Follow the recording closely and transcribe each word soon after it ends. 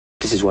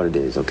This is what it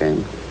is,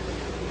 okay?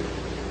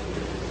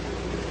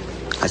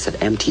 I said,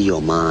 empty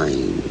your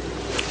mind.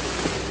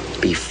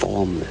 Be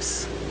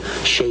formless,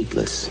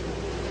 shapeless,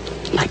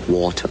 like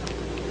water.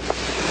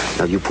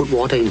 Now, you put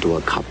water into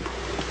a cup,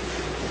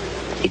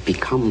 it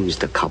becomes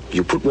the cup.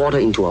 You put water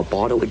into a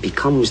bottle, it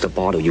becomes the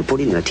bottle. You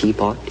put it in a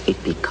teapot,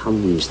 it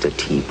becomes the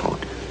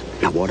teapot.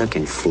 Now, water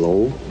can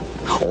flow,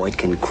 or it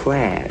can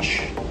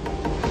crash.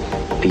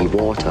 Be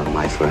water,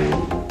 my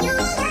friend.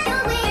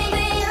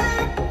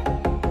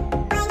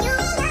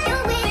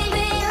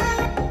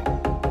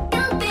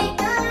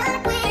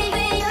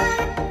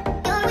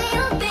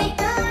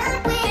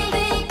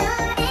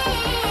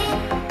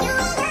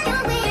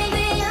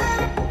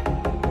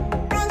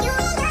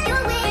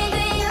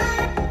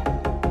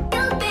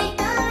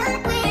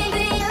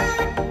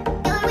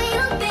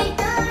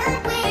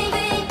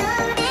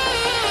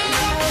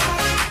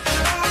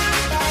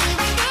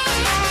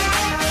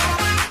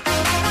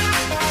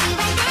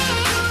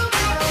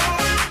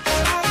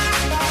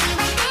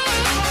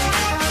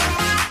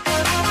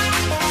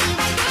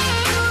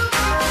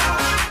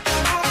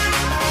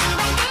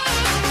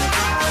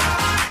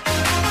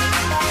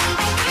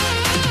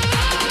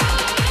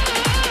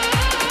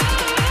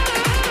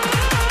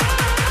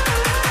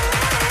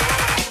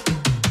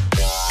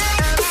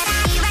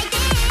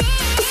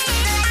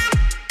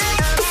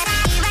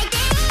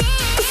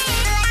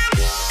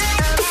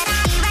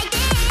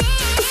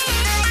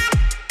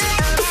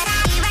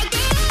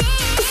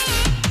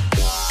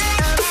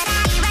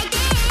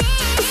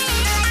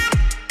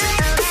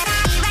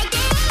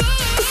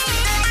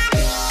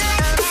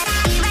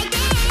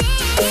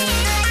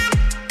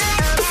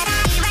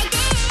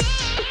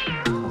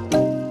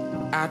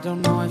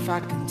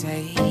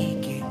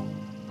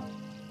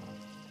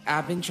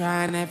 I've been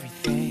trying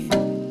everything,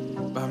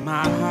 but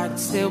my heart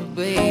still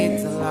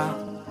bleeds a lot.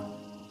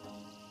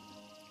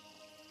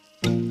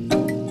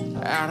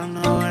 I don't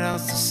know what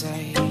else to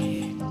say.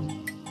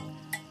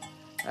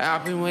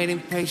 I've been waiting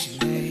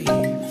patiently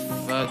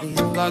for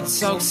these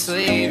blood-soaked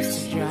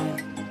sleeves to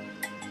dry.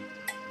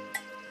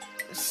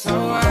 So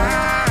I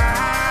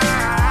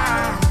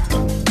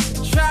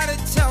try to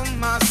tell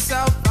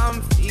myself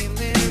I'm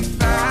feeling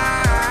fine,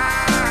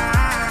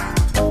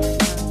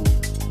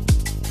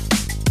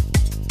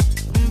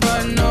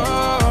 but no,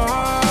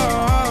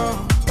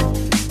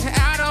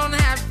 I don't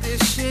have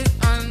this shit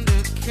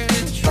under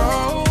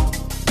control.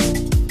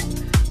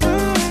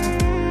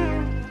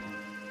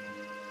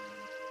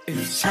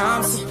 If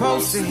time's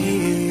supposed to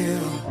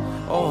heal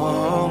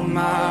all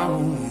my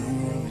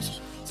wounds,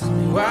 tell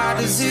me, why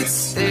does it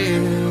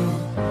still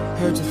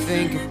hurt to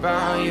think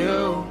about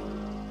you?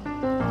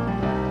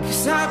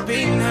 'Cause I've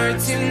been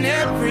hurting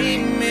every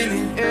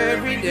minute,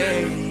 every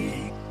day,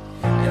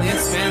 and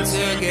it's meant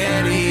to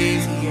get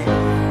easier,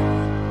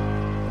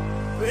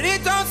 but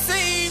it don't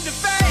seem to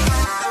fade.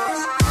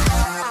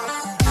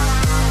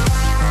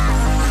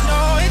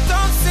 No, it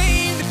don't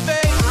seem to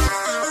fade.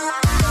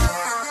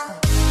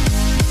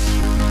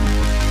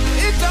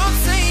 It don't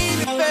seem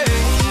to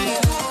fade.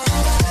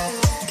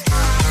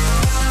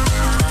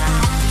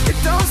 It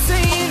don't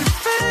seem to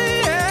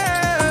fade.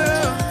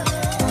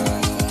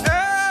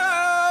 Oh.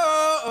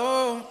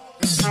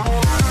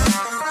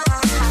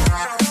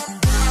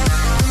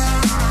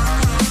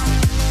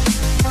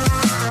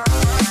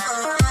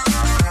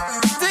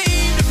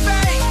 Seem to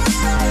fade.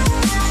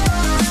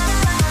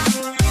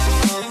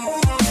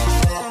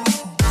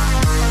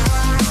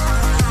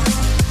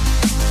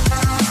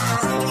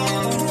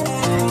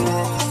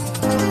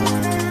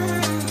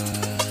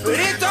 But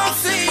it don't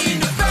seem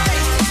to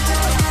fade.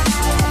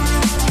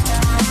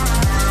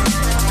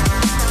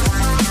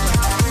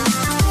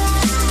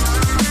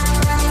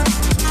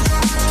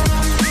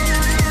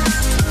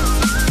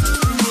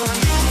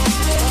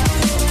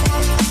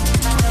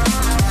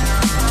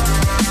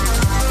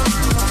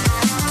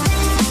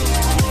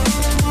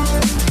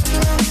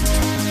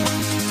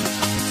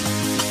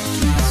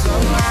 So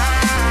I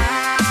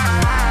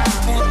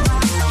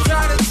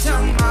try to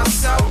tell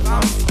myself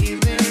I'm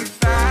feeling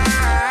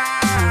fine,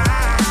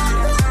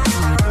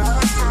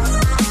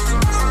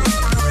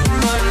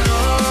 but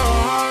no,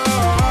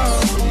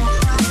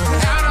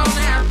 I don't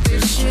have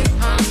this shit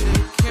under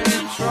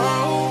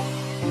control.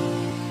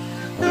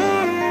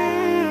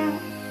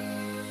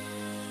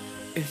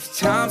 If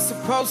time's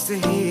supposed to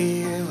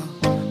heal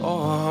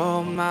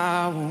all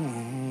my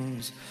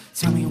wounds,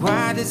 tell me,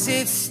 why does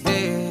it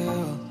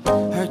still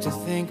hurt to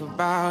think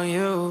about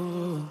you?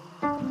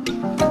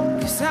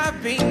 'Cause I've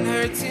been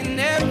hurting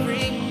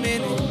every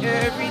minute,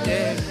 every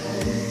day,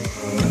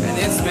 and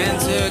it's meant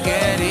to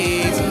get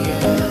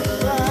easier.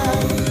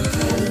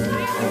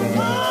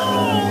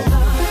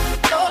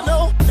 Oh no,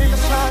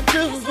 yes I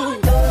do.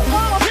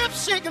 Mama, hip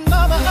shaking,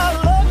 mama, I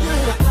love you.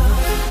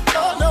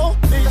 Oh no,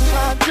 yes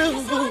I do.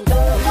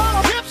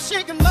 Mama, hip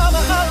shaking, mama,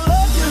 I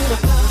love you.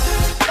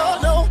 Oh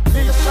no,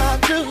 yes I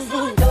do.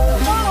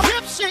 Mama,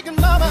 hip shaking,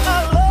 mama,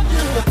 I love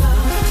you.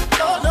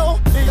 Oh no,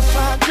 yes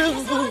I do.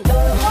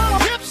 Mama,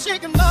 hip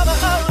shaking, mama,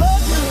 I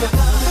love you.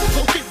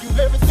 So give you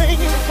everything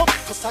you want,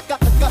 'cause I got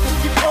to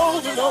keep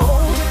holding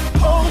on,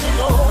 holding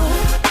on.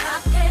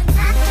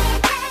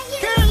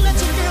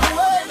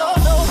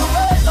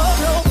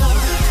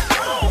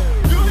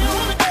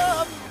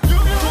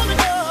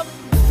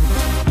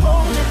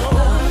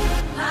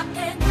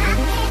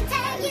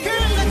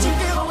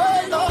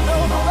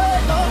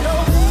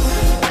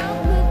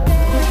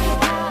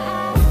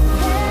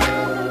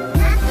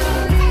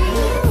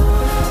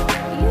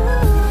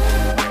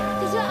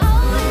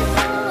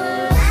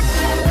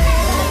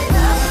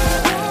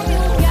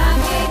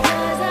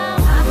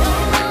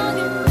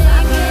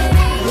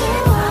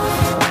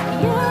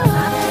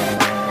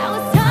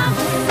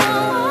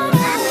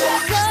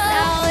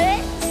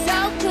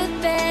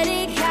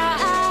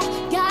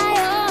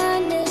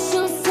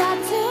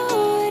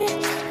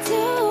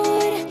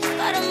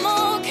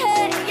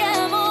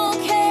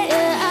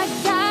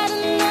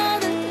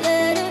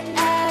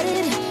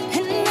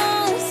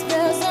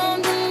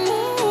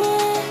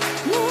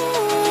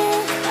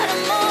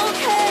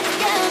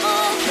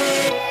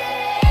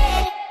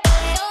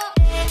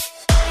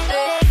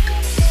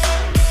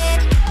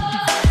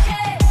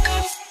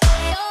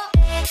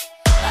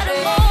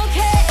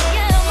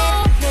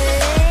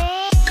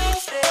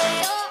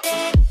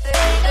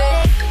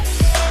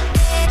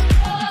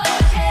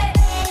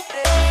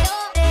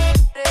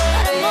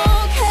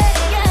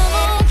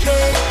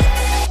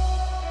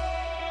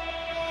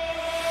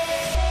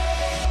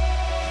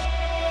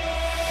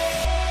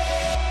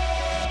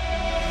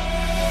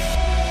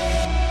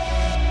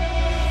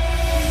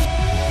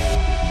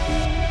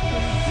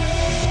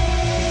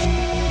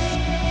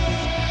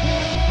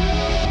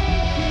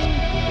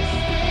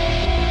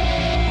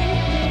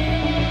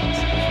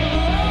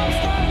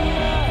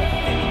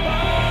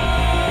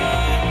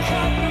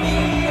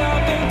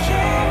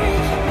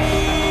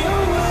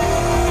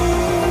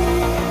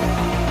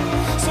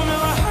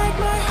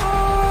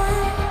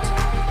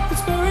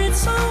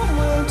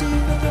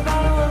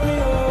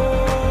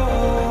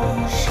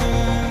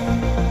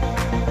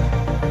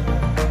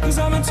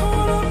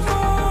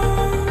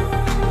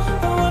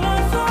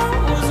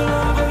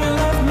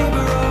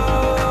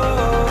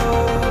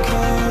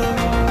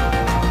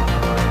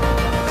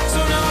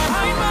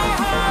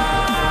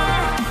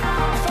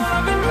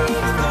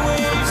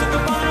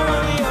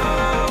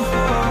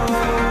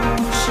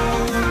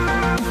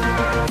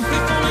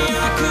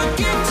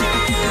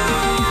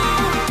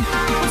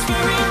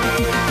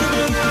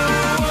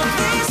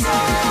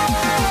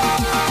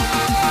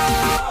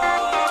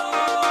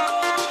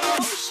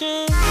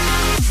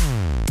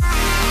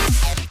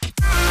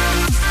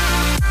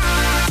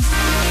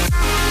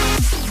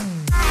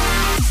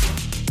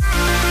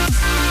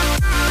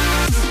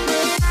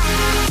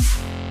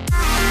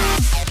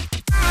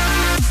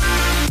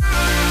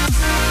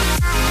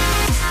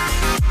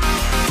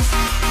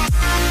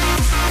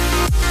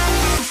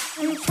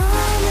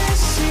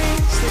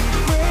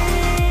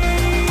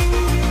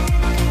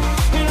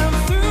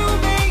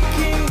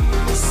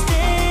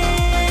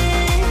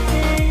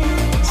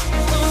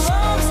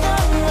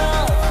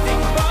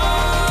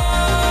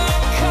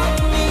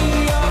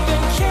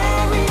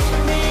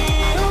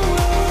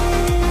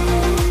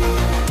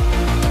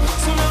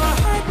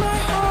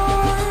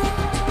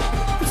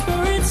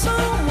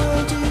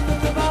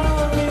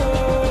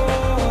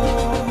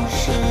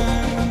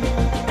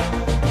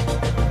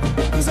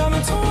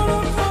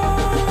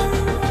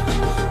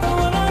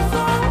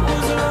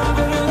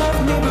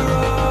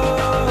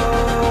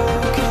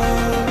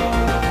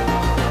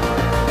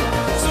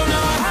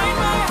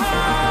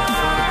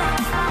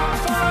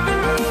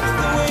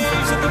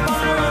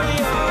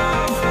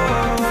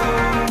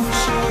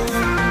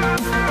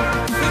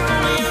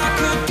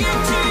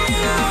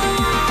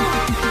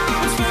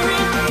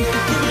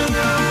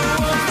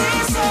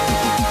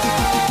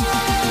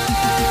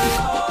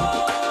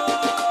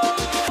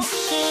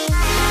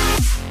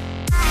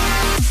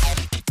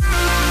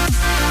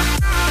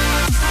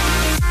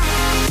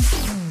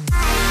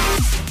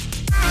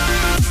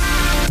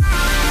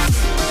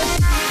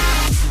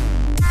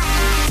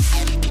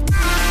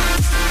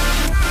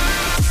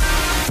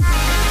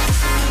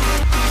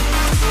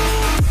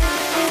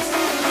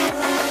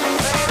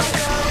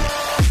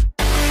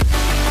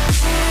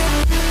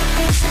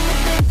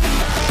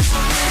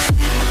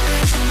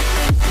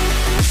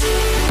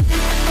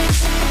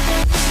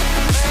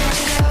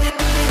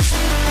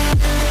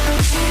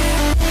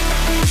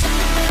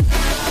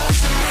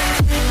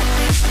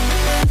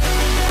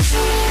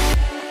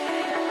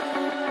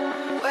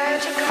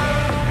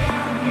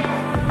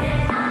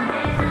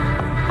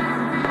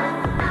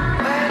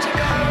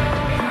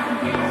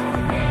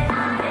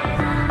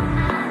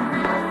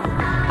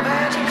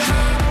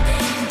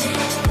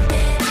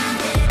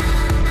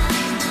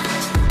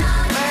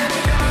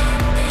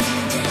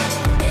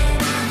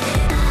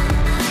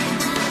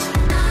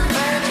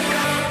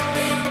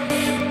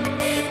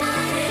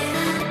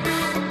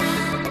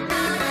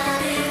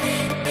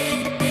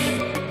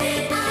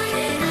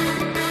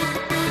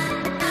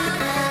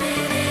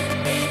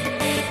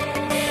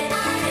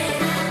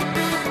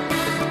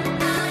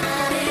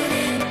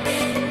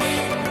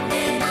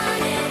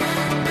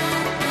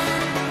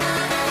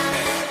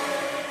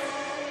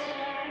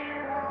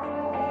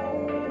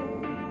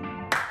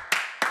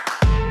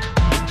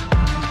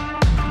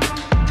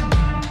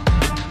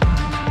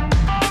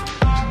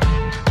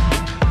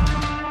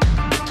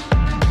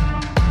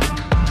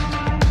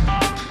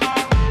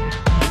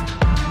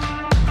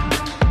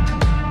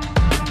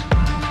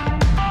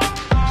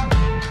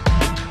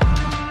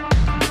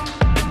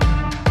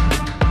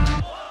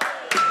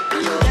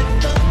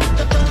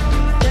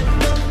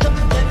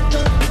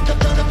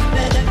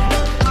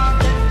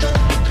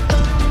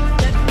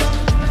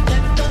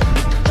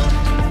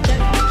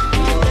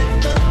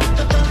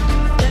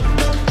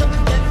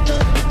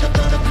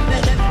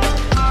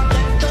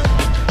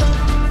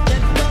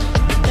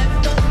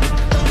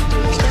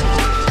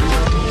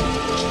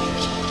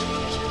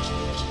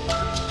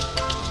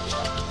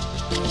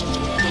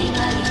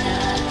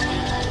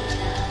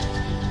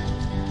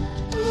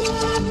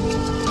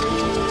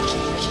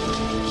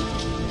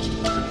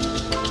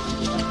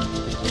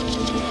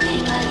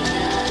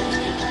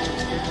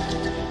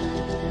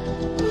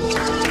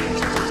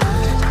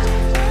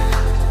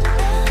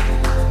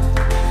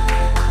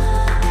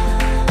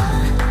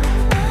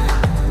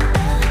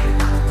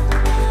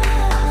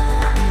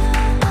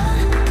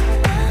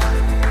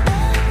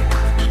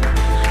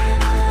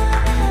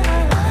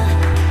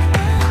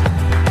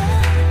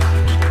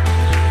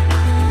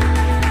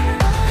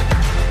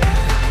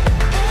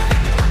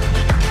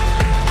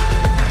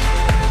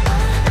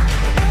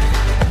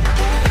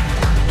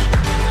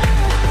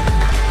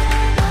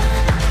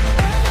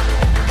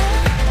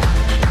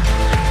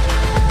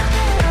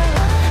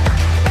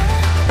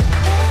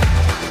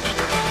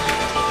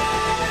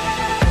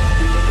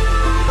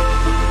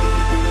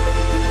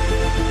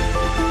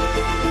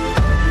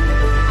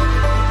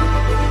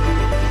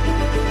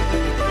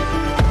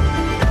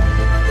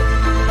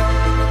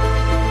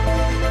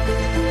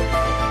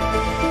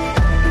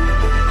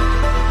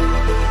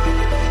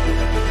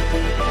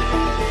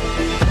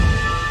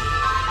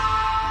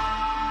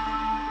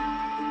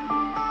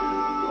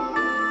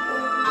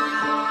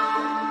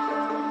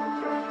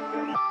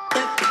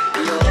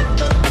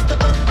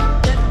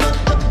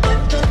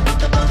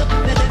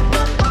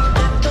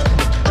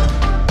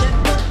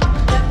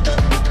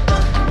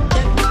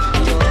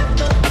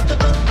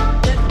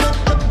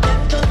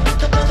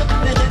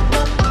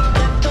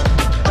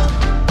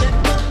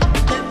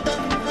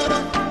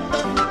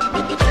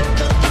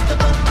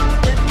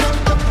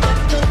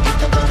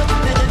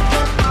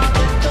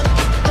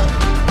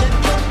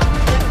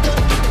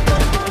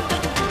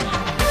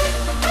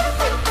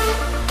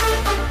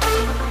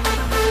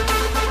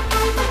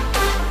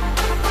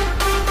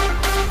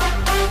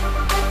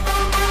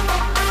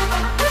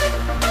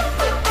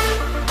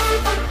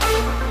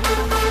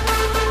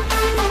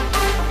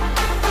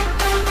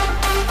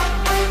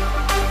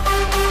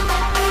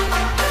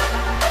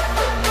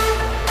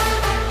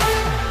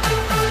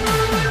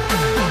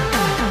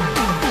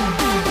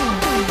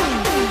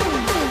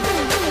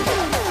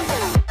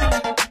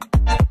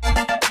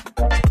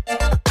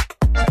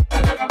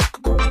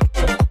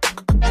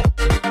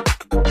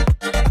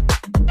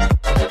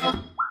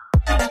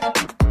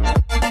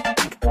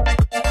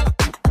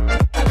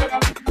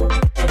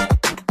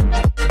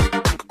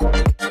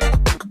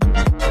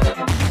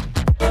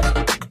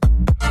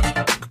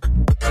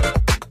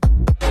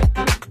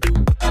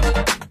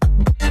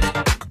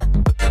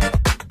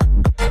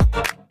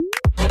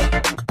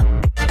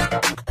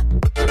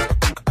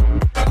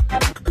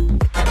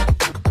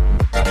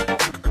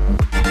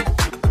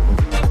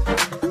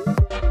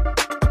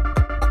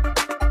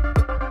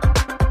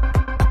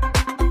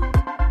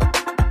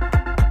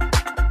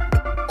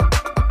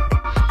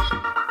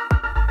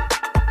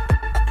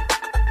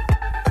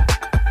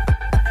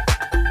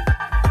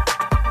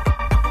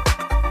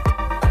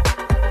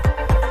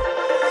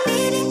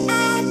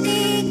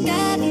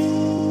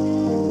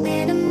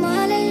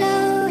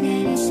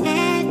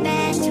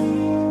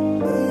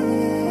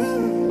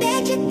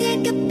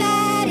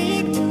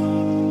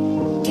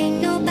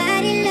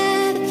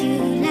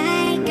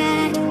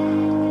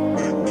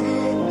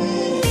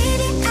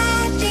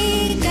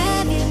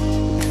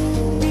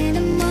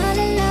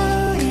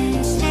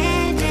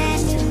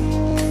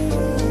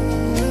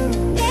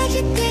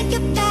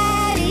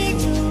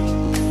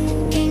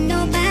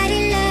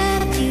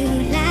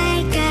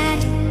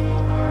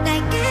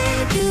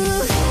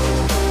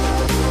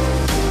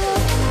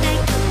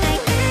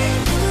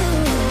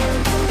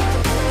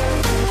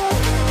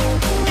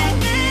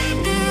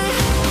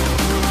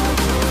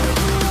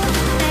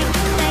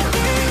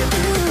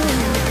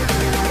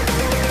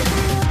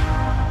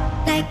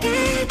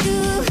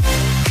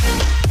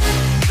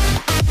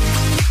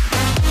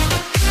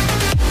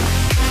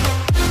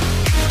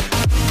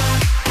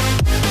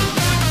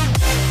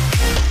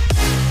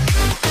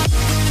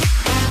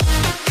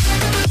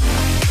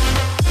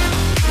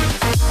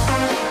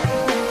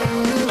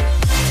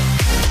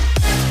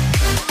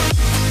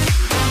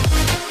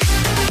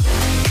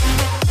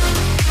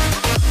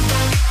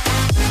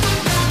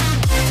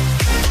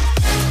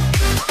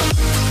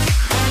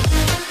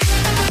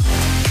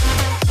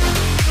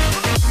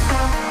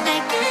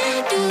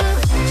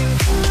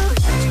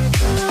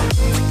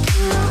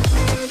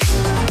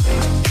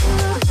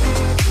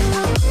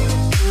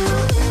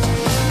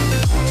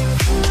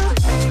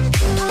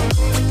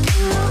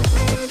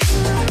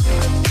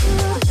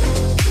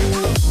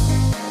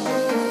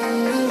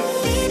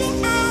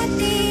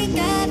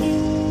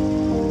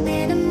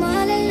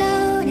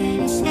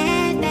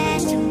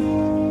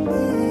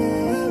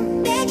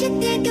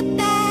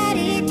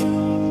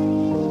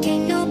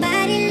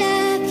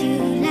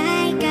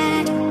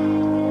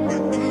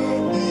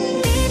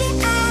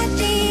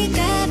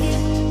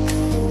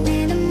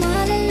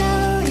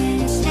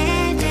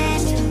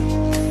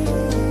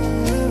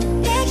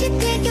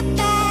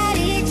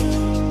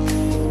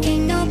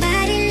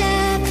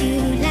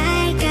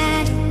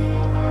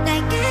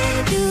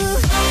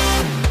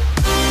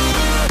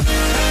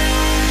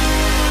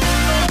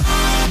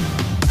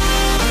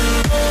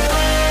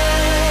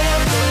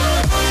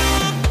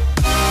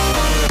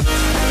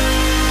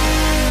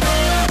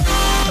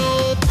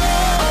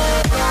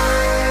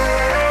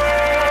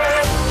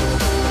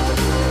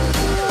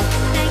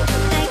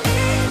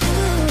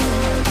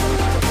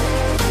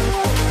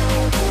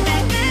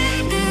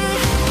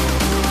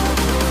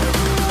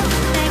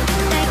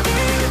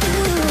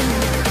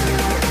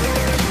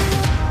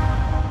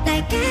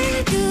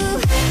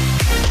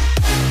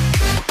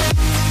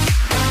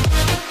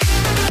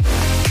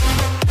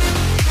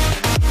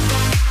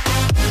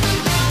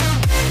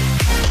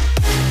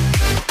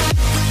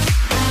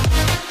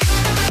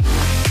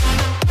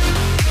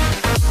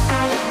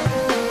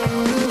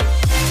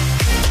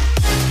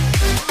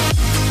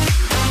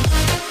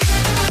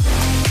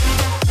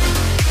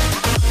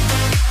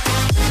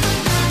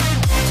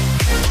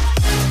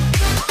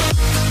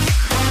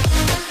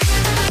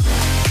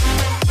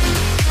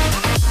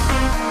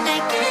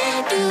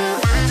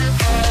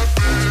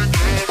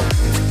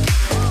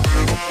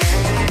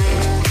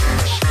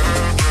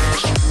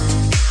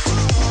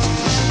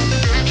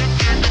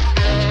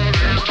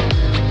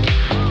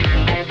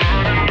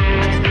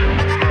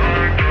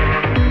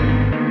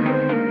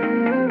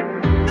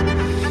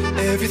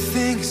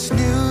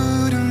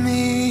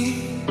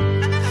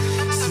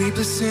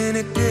 in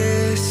a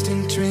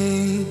distant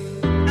dream,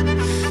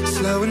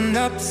 slowing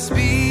up the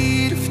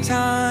speed of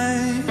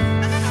time.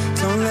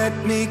 Don't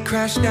let me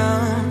crash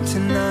down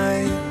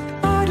tonight.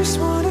 I just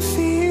wanna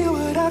feel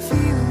what I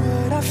feel,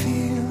 what I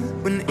feel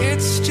when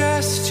it's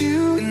just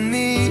you and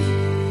me.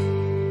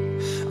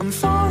 I'm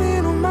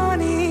falling on my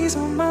knees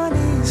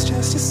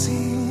just to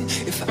see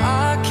if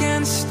I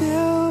can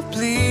still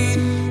bleed.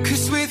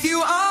 'Cause with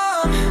you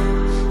I'm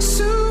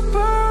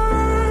superhuman.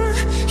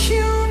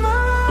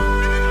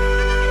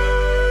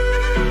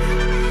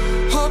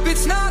 Hope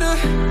it's not a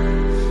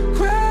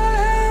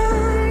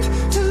grand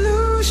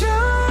delusion.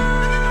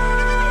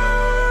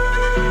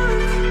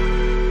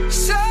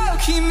 So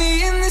keep me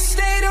in this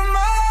state of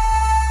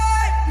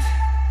mind.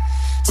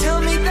 Tell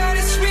me that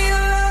it's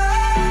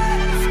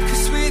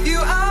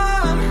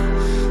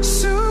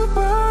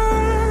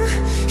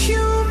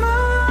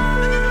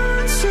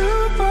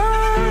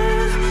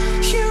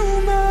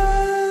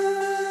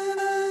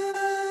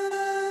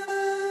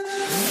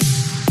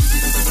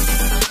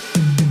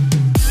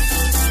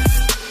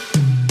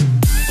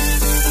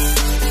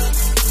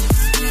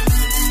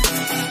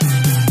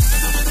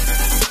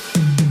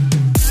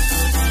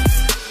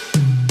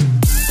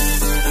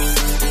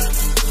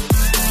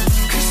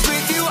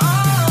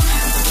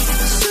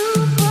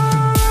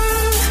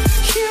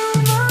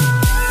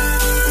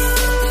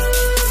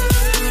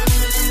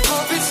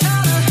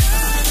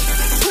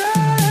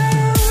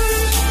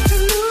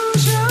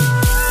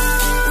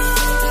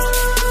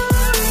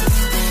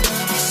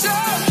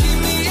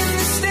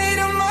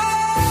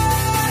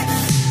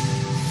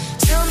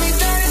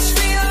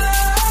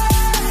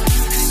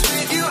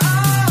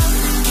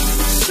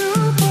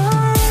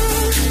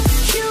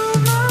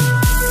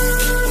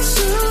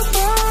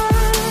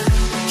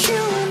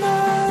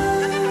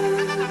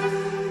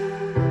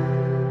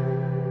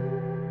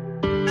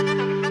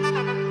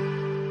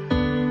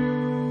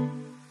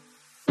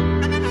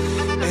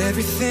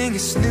Everything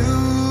is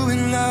new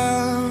in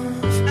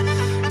love.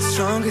 It's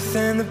stronger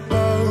than the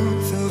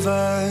both of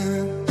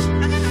us.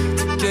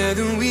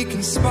 Together we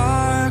can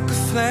spark a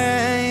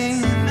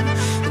flame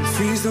and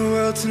freeze the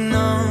world to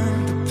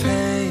numb the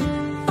pain.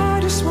 I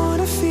just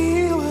wanna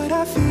feel what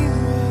I feel,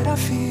 what I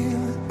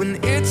feel when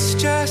it's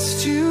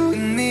just you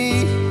and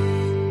me.